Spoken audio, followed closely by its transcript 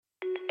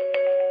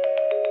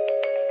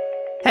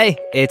Hey,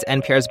 it's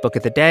NPR's Book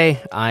of the Day.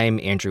 I'm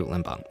Andrew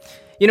Limbong.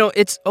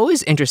 It's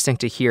always interesting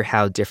to hear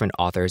how different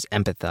authors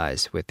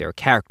empathize with their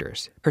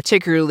characters,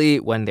 particularly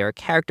when their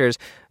characters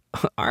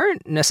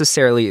aren't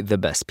necessarily the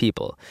best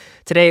people.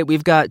 Today,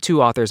 we've got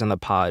two authors on the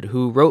pod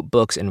who wrote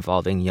books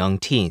involving young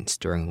teens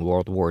during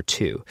World War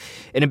II.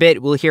 In a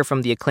bit, we'll hear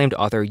from the acclaimed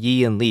author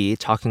Yi-Yin Lee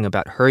talking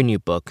about her new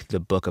book, The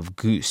Book of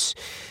Goose.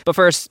 But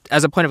first,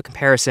 as a point of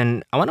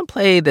comparison, I want to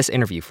play this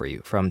interview for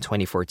you from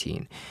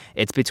 2014.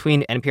 It's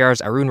between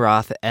NPR's Arun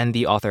Rath and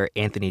the author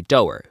Anthony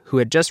Doerr, who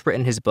had just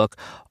written his book,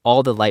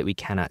 All the Light We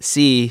Cannot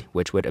See,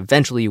 which would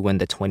eventually win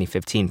the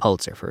 2015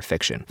 Pulitzer for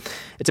fiction.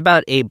 It's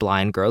about a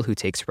blind girl who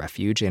takes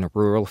refuge in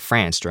rural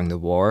France during the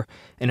war,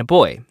 and a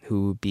boy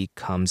who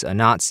becomes a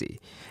Nazi.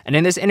 And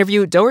in this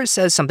interview, Doerr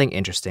says something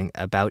interesting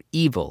about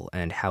evil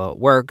and how it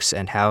works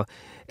and how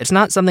it's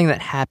not something that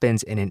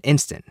happens in an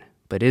instant,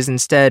 but is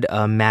instead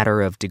a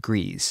matter of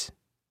degrees.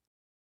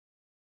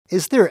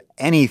 Is there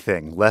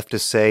anything left to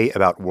say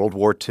about World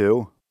War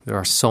II? There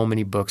are so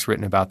many books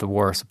written about the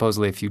war.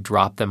 Supposedly, if you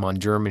dropped them on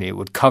Germany, it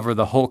would cover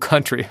the whole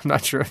country. I'm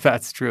not sure if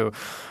that's true.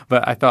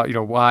 But I thought,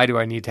 why do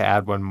I need to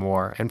add one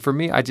more? And for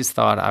me, I just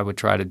thought I would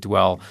try to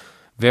dwell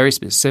very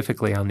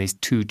specifically on these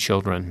two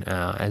children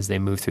as they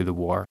move through the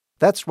war.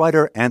 That's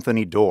writer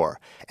Anthony Doerr,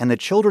 and the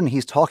children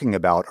he's talking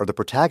about are the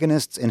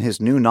protagonists in his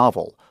new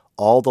novel,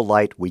 All the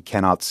Light We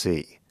Cannot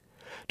See.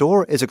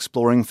 Doerr is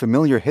exploring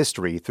familiar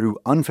history through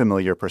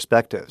unfamiliar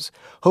perspectives,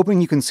 hoping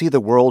you can see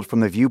the world from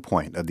the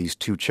viewpoint of these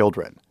two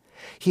children.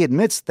 He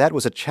admits that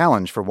was a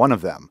challenge for one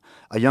of them,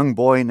 a young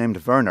boy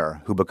named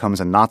Werner who becomes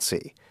a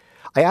Nazi.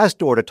 I asked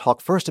Doerr to talk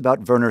first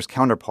about Werner's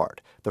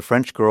counterpart, the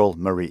French girl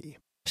Marie.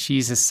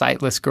 She's a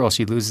sightless girl.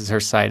 She loses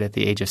her sight at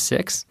the age of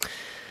 6.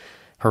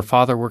 Her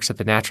father works at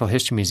the Natural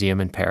History Museum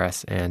in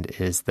Paris and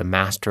is the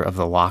master of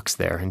the locks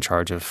there, in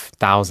charge of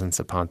thousands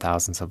upon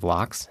thousands of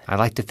locks. I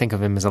like to think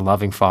of him as a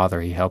loving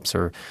father. He helps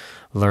her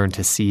learn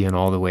to see in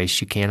all the ways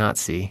she cannot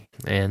see.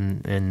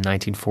 And in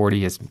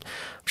 1940, as I'm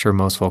sure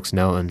most folks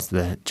know, and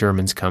the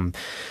Germans come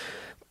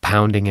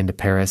pounding into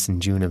Paris in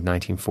June of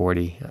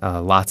 1940,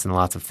 lots and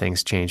lots of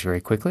things change very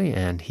quickly,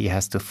 and he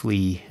has to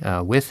flee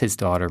with his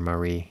daughter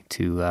Marie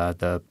to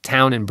the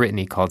town in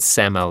Brittany called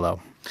Saint-Malo.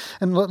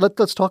 And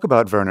let's talk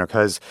about Werner,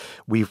 because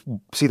we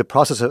see the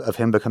process of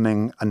him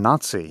becoming a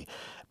Nazi,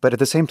 but at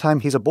the same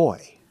time, he's a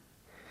boy.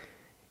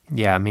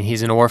 Yeah,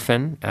 he's an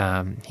orphan.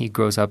 He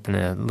grows up in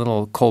a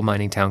little coal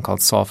mining town called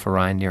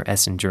Solferein near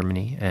Essen,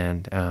 Germany,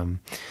 and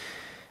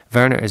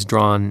Werner is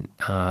drawn,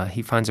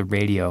 he finds a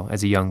radio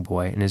as a young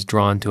boy and is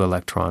drawn to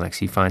electronics.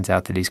 He finds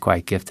out that he's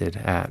quite gifted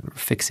at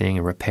fixing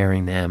and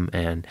repairing them,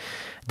 and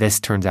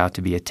this turns out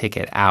to be a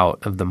ticket out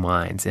of the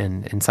mines.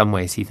 And in some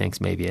ways, he thinks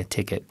maybe a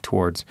ticket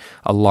towards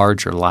a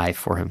larger life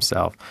for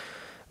himself.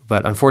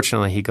 But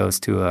unfortunately, he goes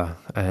to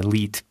an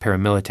elite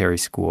paramilitary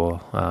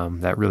school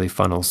that really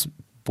funnels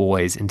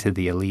boys into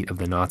the elite of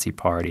the Nazi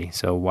Party.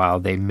 So while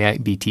they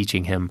might be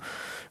teaching him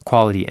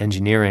quality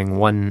engineering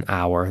 1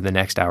 hour, the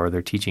next hour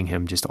they're teaching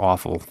him just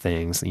awful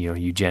things,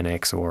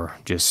 eugenics or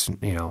just,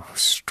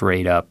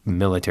 straight up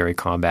military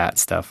combat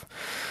stuff.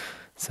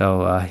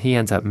 So he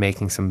ends up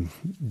making some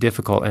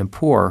difficult and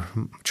poor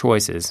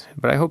choices.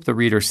 But I hope the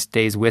reader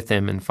stays with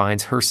him and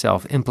finds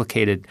herself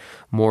implicated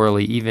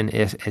morally, even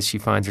if as she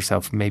finds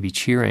herself maybe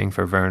cheering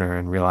for Werner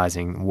and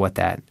realizing what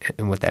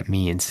that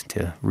means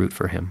to root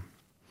for him.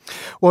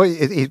 Well,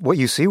 what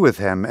you see with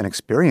him and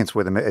experience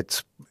with him,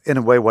 it's in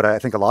a way what I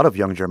think a lot of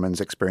young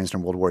Germans experienced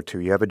in World War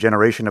II. You have a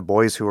generation of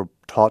boys who were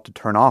taught to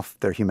turn off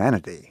their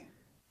humanity.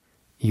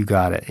 You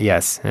got it,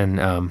 yes. And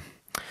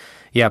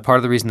part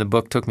of the reason the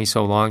book took me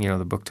so long,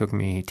 the book took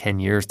me 10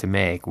 years to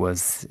make,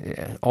 was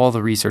all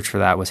the research for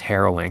that was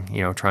harrowing,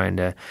 trying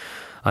to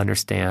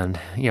understand,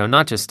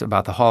 not just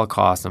about the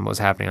Holocaust and what was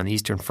happening on the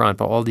Eastern Front,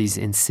 but all these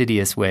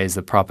insidious ways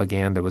the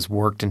propaganda was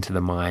worked into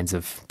the minds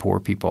of poor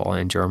people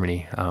in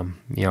Germany,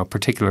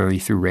 particularly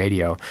through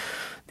radio.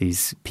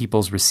 These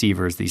people's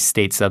receivers, these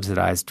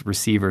state-subsidized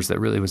receivers that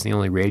really was the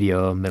only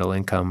radio a middle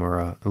income or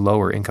a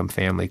lower income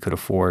family could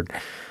afford,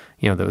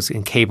 that was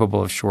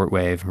incapable of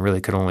shortwave and really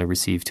could only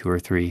receive 2 or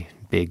 3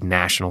 big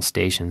national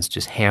stations,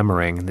 just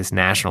hammering this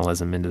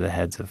nationalism into the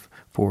heads of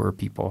poorer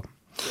people.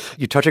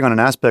 You're touching on an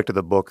aspect of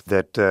the book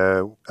that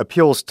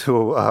appeals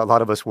to a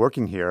lot of us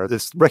working here,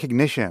 this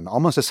recognition,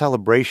 almost a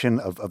celebration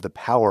of the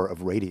power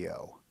of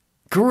radio.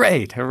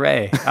 Great.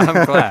 Hooray.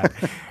 I'm glad.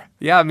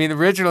 Yeah,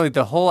 originally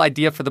the whole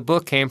idea for the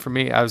book came from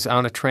me. I was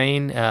on a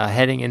train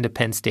heading into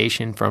Penn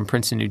Station from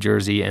Princeton, New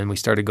Jersey, and we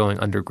started going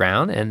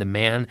underground, and the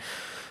man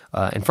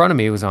in front of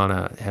me was on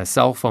a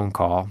cell phone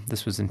call.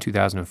 This was in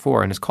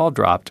 2004, and his call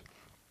dropped,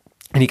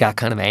 and he got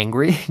kind of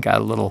angry. He got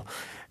a little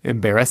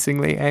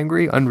embarrassingly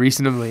angry,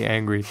 unreasonably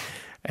angry.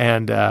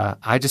 And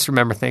I just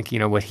remember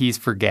thinking, what he's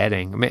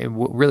forgetting,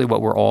 really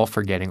what we're all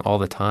forgetting all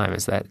the time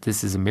is that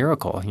this is a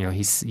miracle.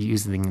 He's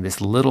using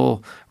this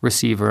little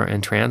receiver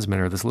and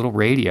transmitter, this little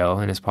radio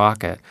in his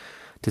pocket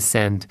to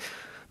send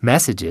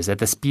messages at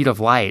the speed of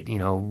light,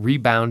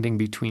 rebounding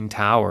between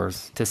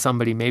towers to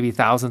somebody maybe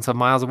thousands of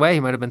miles away. He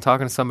might have been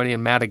talking to somebody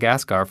in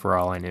Madagascar for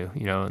all I knew,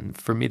 and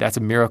for me, that's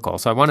a miracle.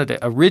 So I wanted to,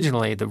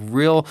 originally, the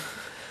real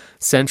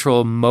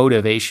central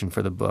motivation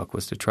for the book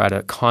was to try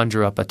to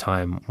conjure up a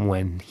time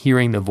when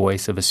hearing the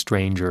voice of a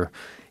stranger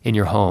in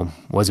your home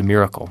was a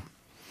miracle.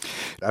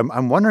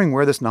 I'm wondering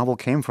where this novel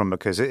came from,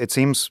 because it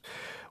seems,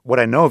 what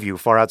I know of you,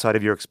 far outside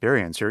of your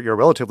experience. You're a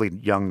relatively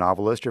young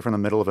novelist. You're from the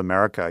middle of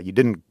America. You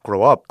didn't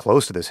grow up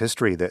close to this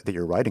history that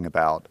you're writing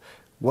about.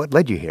 What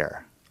led you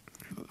here?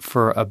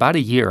 For about a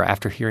year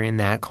after hearing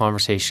that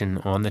conversation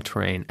on the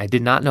train, I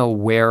did not know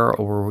where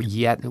or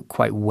yet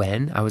quite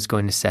when I was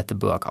going to set the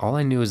book. All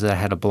I knew is that I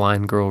had a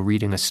blind girl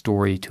reading a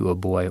story to a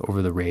boy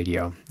over the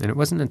radio. And it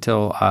wasn't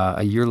until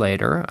a year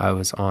later I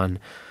was on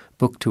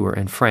book tour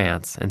in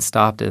France and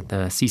stopped at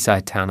the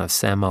seaside town of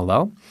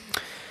Saint-Malo.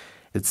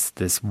 It's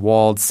this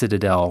walled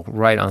citadel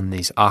right on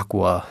these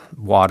aqua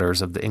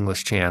waters of the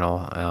English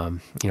Channel,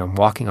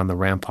 walking on the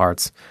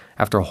ramparts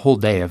after a whole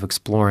day of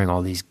exploring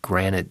all these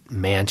granite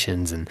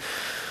mansions and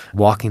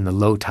walking the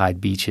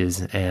low-tide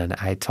beaches. And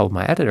I told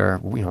my editor,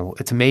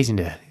 it's amazing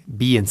to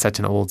be in such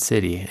an old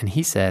city. And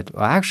he said,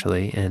 well,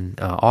 actually, in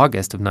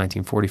August of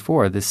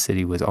 1944, this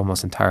city was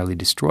almost entirely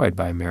destroyed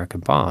by American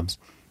bombs.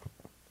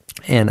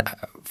 And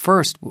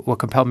first, what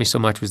compelled me so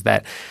much was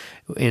that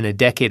in a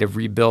decade of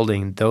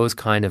rebuilding, those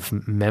kind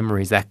of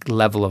memories, that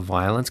level of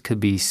violence could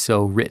be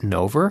so written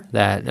over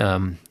that,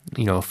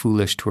 a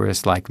foolish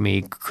tourist like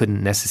me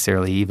couldn't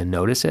necessarily even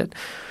notice it.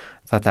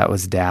 I thought that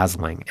was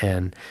dazzling.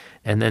 And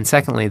then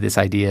secondly, this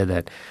idea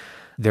that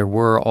there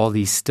were all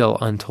these still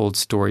untold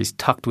stories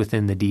tucked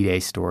within the D-Day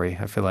story.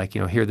 I feel like,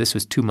 here, this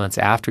was 2 months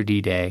after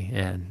D-Day,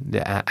 and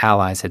the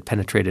Allies had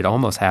penetrated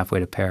almost halfway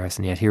to Paris,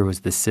 and yet here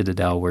was this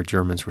citadel where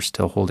Germans were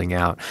still holding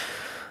out.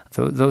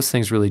 So those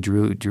things really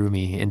drew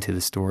me into the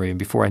story. And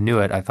before I knew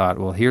it, I thought,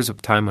 well, here's a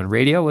time when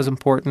radio was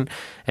important,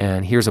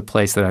 and here's a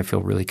place that I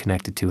feel really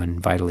connected to and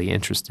vitally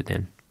interested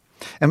in.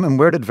 And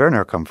where did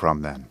Werner come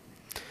from then?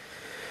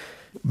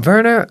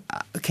 Werner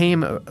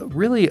came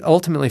really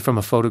ultimately from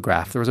a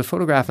photograph. There was a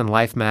photograph in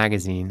Life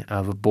magazine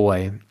of a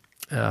boy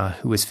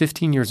who was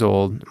 15 years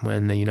old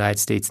when the United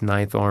States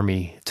Ninth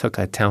Army took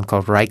a town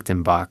called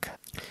Reichenbach.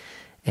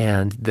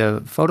 And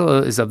the photo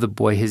is of the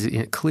boy. He's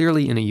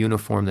clearly in a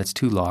uniform that's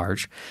too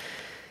large.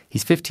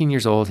 He's 15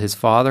 years old. His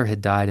father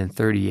had died in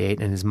 1938,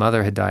 and his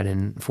mother had died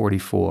in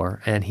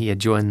 1944. And he had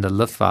joined the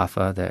Luftwaffe,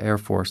 the Air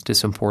Force, to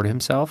support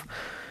himself.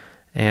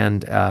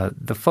 And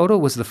the photo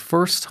was the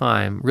first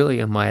time, really,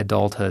 in my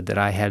adulthood that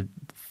I had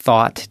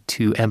thought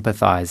to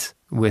empathize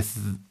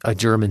with a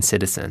German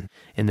citizen.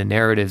 In the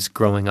narratives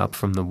growing up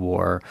from the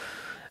war,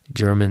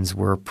 Germans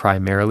were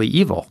primarily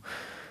evil.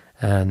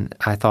 And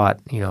I thought,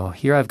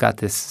 here I've got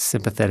this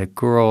sympathetic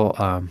girl.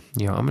 I'm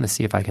going to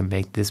see if I can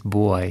make this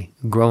boy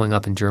growing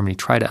up in Germany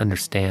try to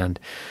understand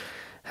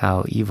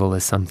how evil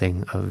is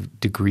something of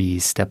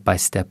degrees. Step by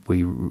step,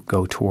 we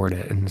go toward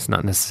it. And it's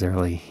not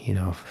necessarily,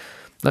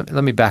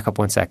 Let me back up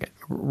 1 second.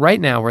 Right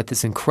now, we're at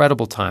this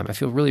incredible time. I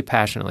feel really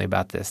passionately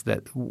about this,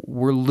 that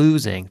we're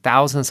losing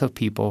thousands of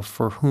people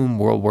for whom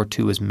World War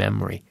II is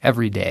memory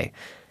every day.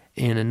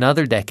 In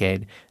another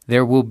decade,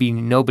 there will be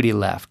nobody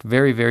left,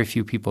 very, very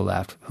few people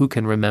left, who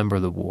can remember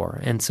the war.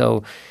 And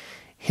so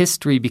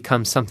history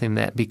becomes something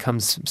that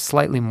becomes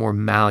slightly more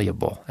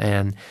malleable.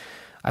 And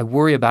I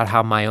worry about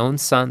how my own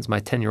sons,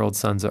 my 10-year-old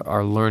sons,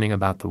 are learning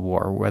about the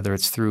war, whether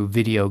it's through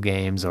video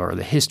games or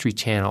the History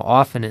Channel.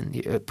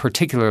 Often,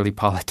 particularly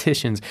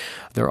politicians,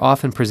 they're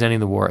often presenting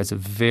the war as a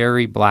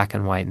very black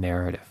and white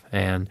narrative.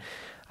 And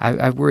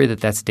I worry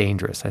that that's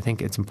dangerous. I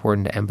think it's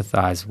important to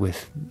empathize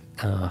with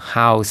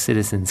how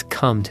citizens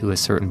come to a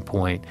certain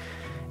point,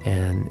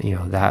 and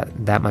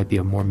that might be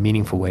a more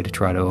meaningful way to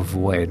try to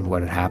avoid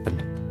what had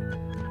happened.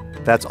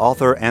 That's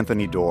author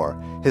Anthony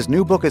Doerr. His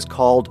new book is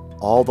called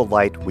All the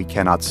Light We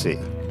Cannot See.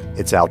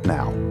 It's out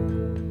now.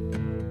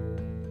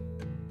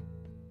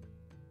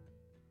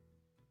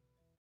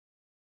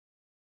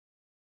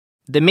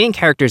 The main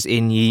characters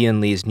in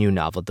Yiyan Li's new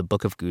novel, The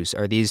Book of Goose,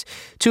 are these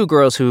two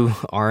girls who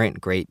aren't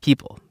great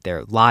people.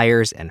 They're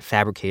liars and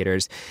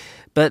fabricators,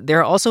 but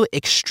they're also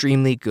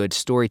extremely good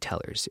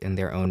storytellers in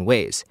their own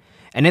ways.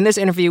 And in this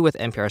interview with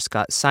NPR's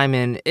Scott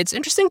Simon, it's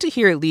interesting to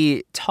hear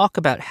Li talk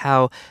about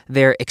how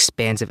their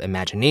expansive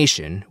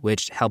imagination,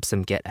 which helps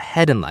them get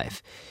ahead in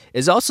life,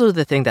 is also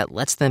the thing that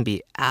lets them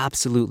be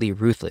absolutely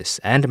ruthless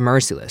and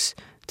merciless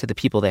to the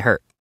people they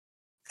hurt.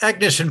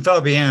 Agnes and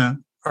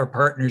Fabien are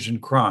partners in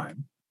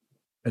crime,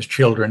 as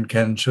children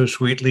can so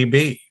sweetly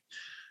be.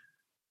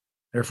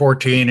 They're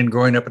 14 and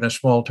growing up in a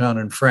small town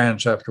in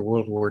France after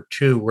World War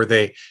II, where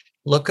they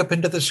look up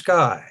into the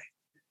sky.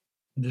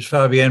 And as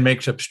Fabien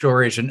makes up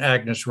stories and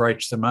Agnes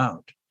writes them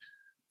out.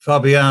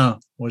 Fabien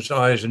was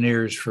eyes and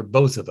ears for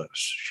both of us,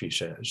 she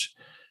says.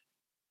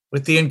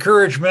 With the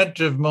encouragement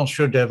of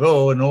Monsieur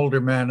Devaux, an older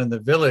man in the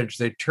village,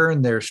 they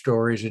turned their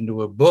stories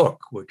into a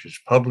book, which is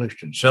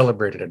published and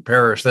celebrated in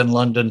Paris, then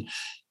London,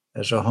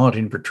 as a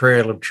haunting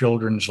portrayal of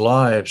children's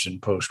lives in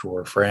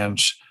post-war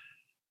France.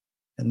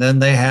 and then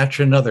they hatch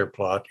another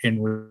plot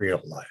in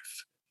real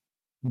life.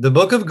 The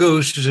Book of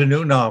Goose is a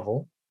new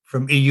novel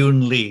from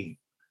Iyun Lee,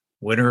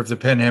 winner of the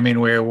PEN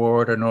Hemingway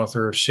Award and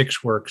author of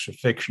 6 works of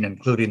fiction,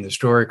 including the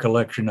story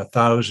collection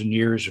 1,000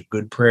 Years of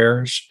Good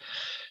Prayers.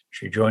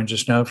 She joins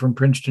us now from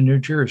Princeton, New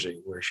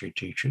Jersey, where she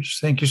teaches.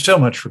 Thank you so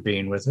much for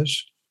being with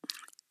us.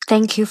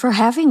 Thank you for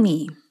having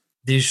me.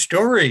 These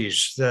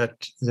stories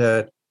that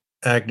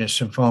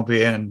Agnes and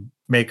Fambienne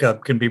make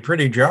up can be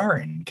pretty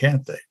jarring,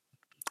 can't they?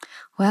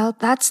 Well,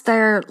 that's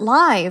their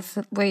life,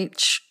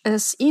 which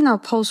is,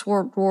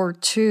 post-World War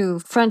II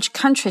French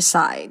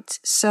countryside.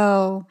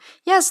 So,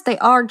 yes, they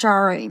are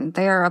jarring.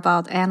 They are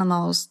about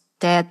animals,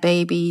 dead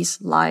babies,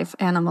 live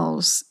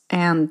animals,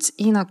 and,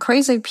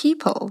 crazy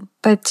people.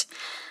 But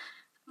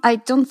I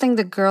don't think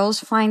the girls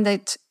find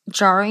it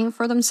jarring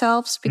for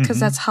themselves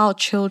because that's how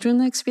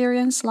children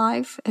experience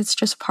life. It's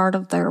just part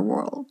of their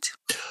world.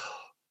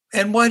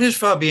 And why does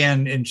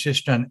Fambienne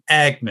insist on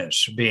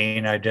Agnes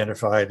being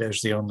identified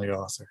as the only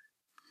author?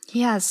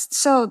 Yes,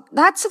 so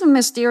that's the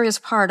mysterious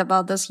part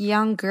about this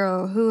young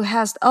girl who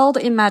has all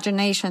the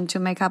imagination to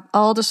make up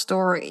all the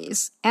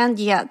stories, and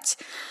yet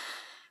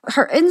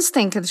her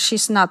instinct is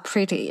she's not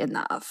pretty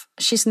enough.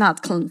 She's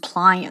not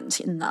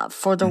compliant enough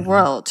for the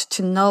world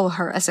to know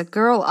her as a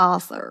girl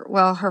author.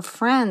 Well, her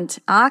friend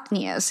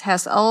Agnes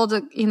has all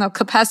the,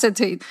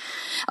 capacity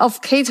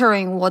of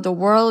catering what the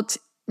world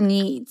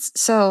needs.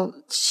 So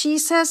she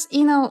says,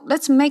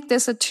 let's make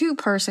this a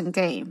 2-person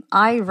game.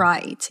 I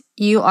write,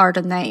 you are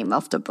the name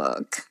of the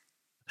book.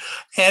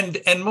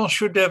 And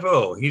Monsieur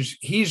Deveau,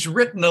 he's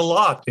written a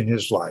lot in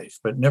his life,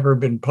 but never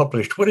been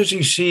published. What does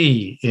he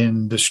see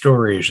in the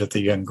stories that the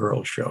young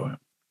girls show him?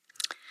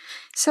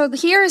 So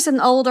here is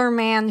an older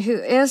man who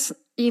is,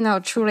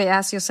 truly,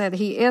 as you said,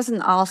 he is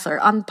an author,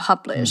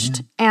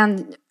 unpublished.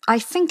 And I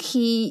think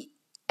he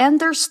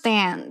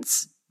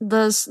understands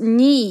this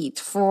need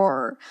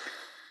for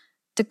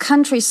the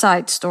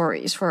countryside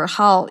stories, for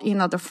how,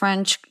 the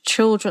French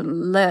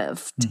children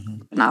lived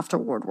after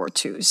World War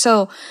II.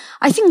 So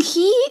I think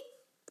he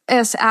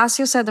is, as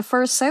you said, the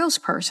first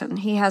salesperson.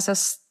 He has a,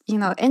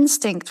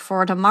 instinct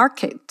for the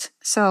market.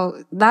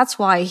 So that's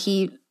why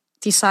he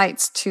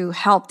decides to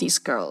help these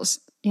girls,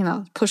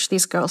 push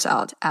these girls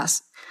out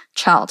as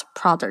child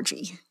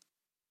prodigy.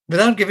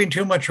 Without giving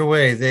too much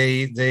away,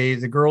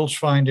 the girls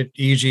find it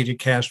easy to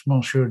cast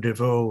Monsieur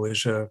Deveau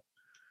as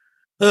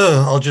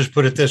I'll just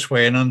put it this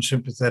way, an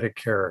unsympathetic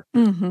character.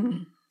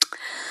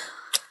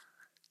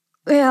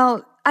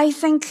 Well, I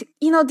think,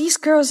 these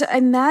girls are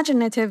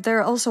imaginative.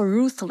 They're also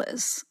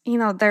ruthless.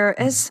 There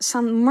is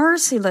some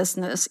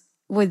mercilessness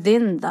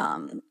within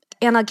them.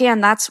 And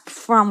again, that's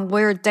from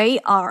where they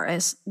are,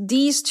 is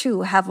these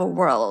two have a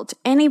world.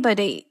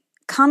 Anybody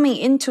coming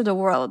into the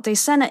world, they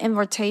send an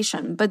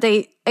invitation, but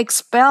they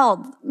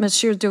expel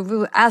Monsieur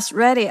Deveau as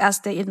ready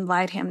as they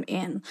invite him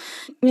in.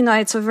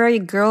 It's a very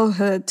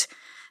girlhood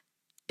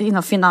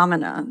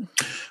phenomenon.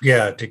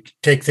 Yeah, to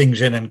take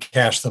things in and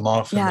cast them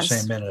off in the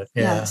same minute.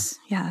 Yeah.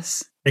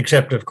 Yes.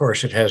 Except, of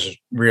course, it has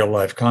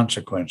real-life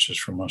consequences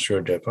for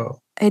Monsieur Deveau.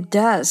 It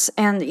does.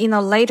 And,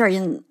 later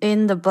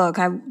in the book,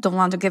 I don't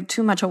want to give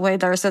too much away.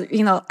 There's a,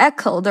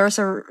 echo. There's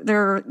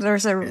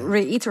a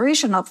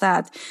reiteration of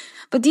that.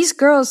 But these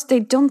girls, they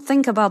don't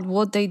think about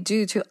what they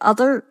do to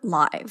other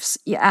lives.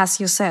 As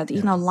you said,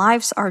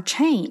 lives are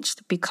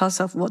changed because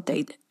of what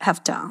they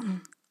have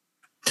done.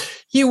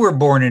 You were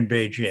born in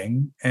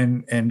Beijing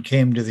and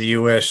came to the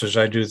U.S., as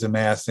I do the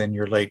math, in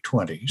your late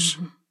 20s.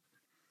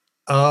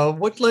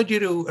 What led you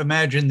to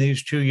imagine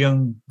these 2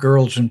 young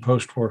girls in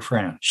post-war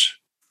France?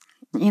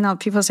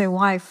 People say,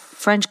 why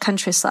French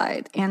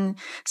countryside? And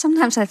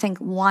sometimes I think,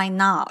 why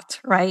not,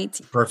 right?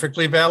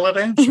 Perfectly valid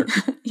answer.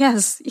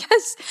 Yes.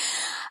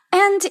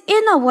 And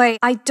in a way,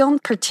 I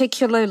don't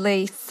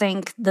particularly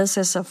think this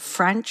is a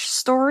French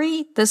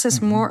story. This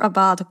is more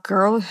about a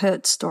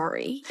girlhood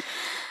story.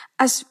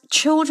 As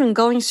children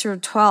going through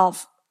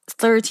 12,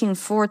 13,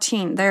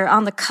 14, they're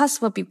on the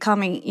cusp of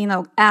becoming,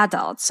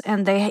 adults,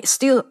 and they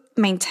still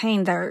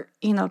maintain their,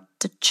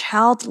 the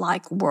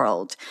childlike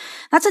world.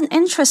 That's an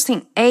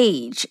interesting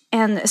age.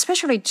 And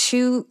especially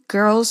 2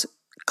 girls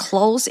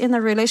close in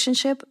a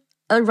relationship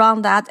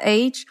around that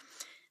age,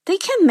 they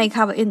can make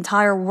up an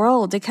entire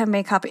world. They can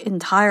make up an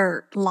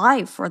entire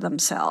life for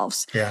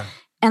themselves. Yeah.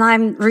 And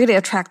I'm really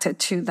attracted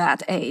to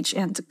that age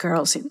and the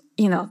girls,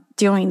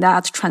 during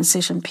that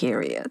transition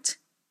period.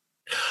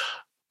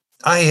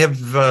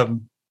 I've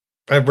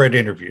read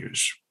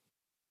interviews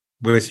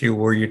with you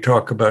where you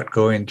talk about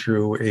going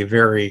through a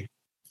very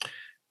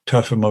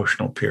tough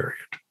emotional period.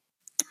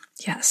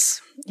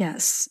 Yes.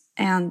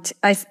 And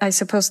I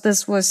suppose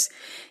this was,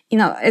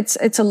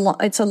 it's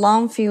a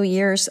long few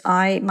years.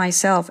 I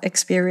myself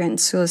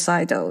experienced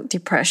suicidal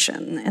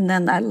depression, and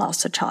then I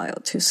lost a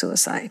child to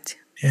suicide.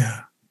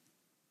 Yeah.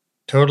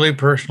 Totally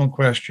personal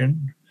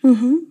question.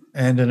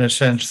 And in a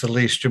sense, the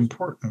least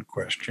important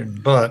question.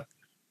 But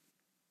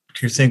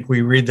do you think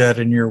we read that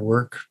in your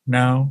work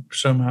now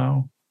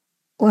somehow?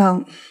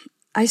 Well,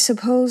 I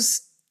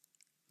suppose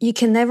you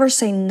can never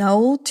say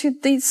no to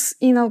these,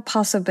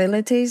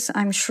 possibilities.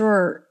 I'm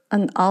sure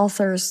an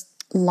author's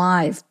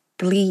life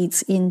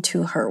bleeds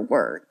into her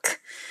work.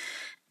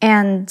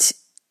 And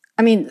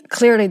I mean,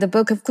 clearly the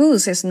Book of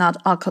Goose is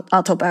not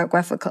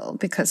autobiographical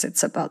because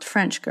it's about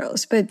French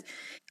girls, but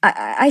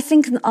I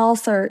think an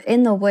author,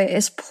 in a way,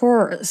 is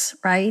porous,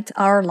 right?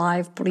 Our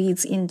life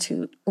bleeds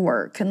into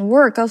work, and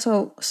work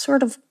also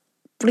sort of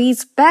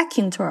bleeds back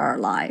into our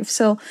life.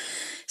 So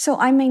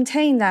I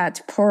maintain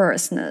that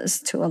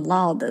porousness to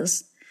allow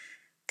this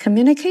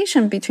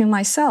communication between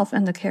myself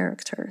and the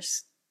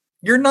characters.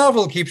 Your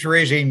novel keeps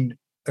raising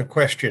a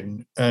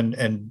question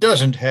and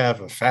doesn't have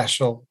a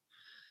facile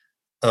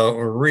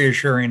or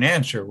reassuring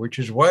answer, which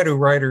is, why do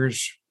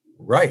writers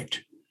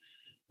write?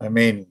 I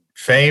mean,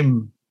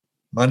 fame,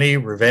 money,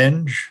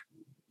 revenge,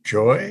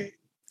 joy?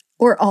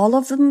 Or all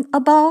of them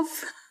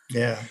above?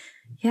 Yeah.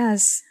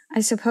 Yes. I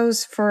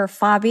suppose for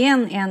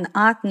Fabienne and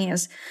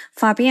Agnes,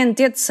 Fabienne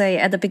did say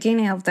at the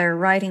beginning of their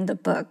writing the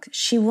book,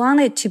 she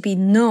wanted to be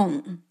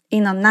known,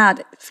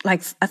 not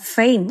like a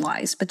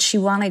fame-wise, but she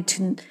wanted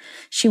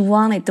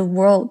the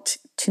world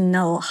to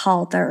know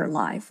how their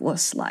life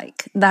was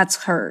like.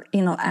 That's her,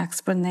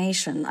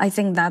 explanation. I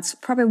think that's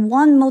probably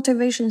one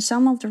motivation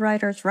some of the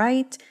writers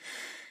write.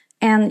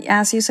 And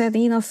as you said,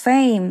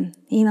 fame,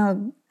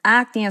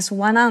 Agnes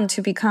went on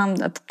to become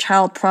a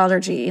child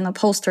prodigy,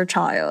 poster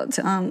child,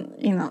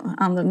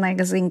 on the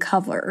magazine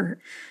cover.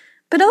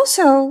 But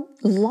also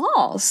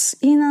loss,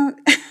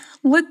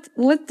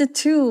 with the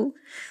two,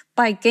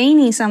 by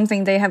gaining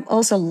something, they have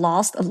also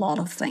lost a lot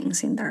of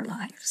things in their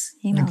lives.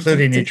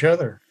 Including each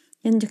other.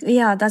 And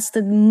yeah, that's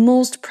the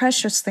most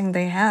precious thing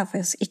they have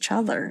is each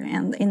other.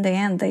 And in the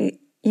end, they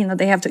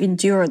have to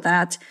endure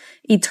that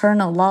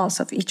eternal loss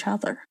of each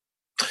other.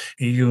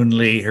 Yiyun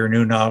Li, her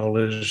new novel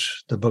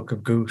is The Book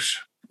of Goose.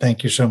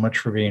 Thank you so much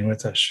for being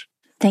with us.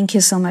 Thank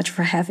you so much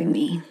for having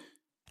me.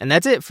 And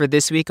that's it for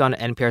this week on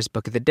NPR's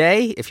Book of the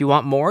Day. If you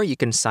want more, you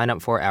can sign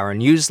up for our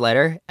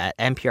newsletter at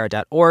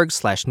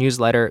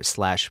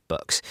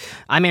npr.org/newsletter/books.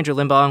 I'm Andrew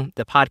Limbong.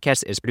 The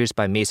podcast is produced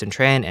by Mason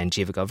Tran and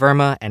Jivika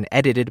Verma and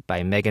edited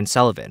by Megan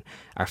Sullivan.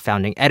 Our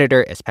founding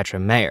editor is Petra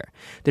Mayer.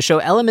 The show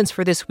elements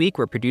for this week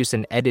were produced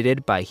and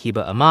edited by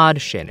Hiba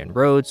Ahmad, Shannon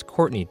Rhodes,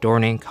 Courtney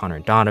Dorning, Connor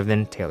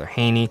Donovan, Taylor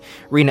Haney,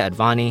 Rina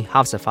Advani,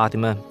 Hafsa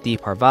Fatima, Dee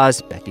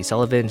Parvaz, Becky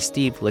Sullivan,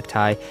 Steve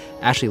Lichtai,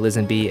 Ashley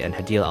Lisenby, and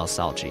Hadil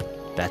Al-Salji.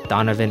 Beth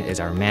Donovan is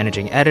our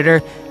managing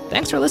editor.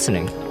 Thanks for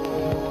listening.